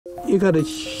you got to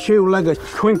chew like a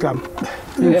chewing gum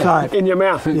inside. In your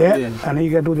mouth. Yeah, and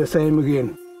you got to do the same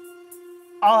again.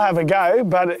 I'll have a go,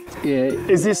 but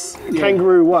is this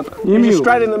kangaroo what? Emu. Just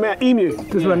straight in the mouth. Emu.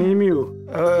 This one, emu.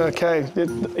 Okay.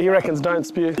 He reckons don't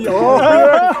spew.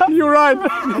 Oh, you're right.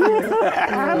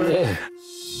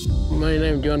 My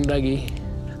name is John Duggie,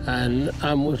 and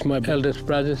I'm with my eldest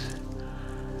brothers.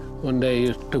 When they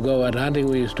used to go out hunting,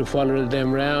 we used to follow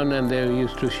them around, and they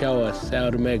used to show us how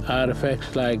to make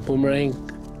artifacts like boomerang,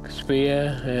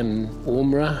 spear, and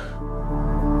umrah.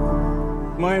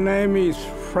 My name is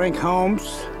Frank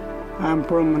Holmes. I'm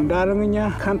from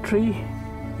Mandaranganya country.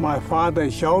 My father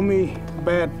showed me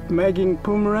about making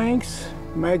boomerangs,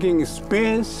 making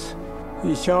spears.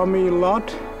 He showed me a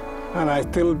lot, and I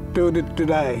still do it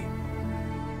today.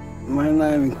 My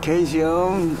name is Casey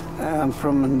Holmes. I'm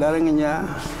from Mandaranganya.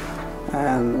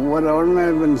 And what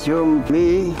ornament showed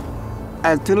me,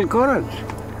 I still got it.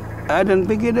 I didn't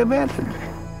forget about it.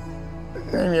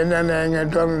 I'm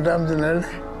Donald Thompson.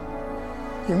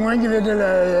 Imagine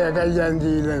that I young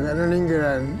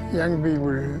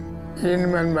people in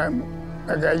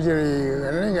a Gajari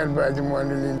and I got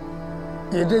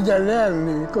It is a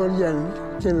land called Young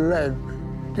Life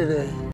today.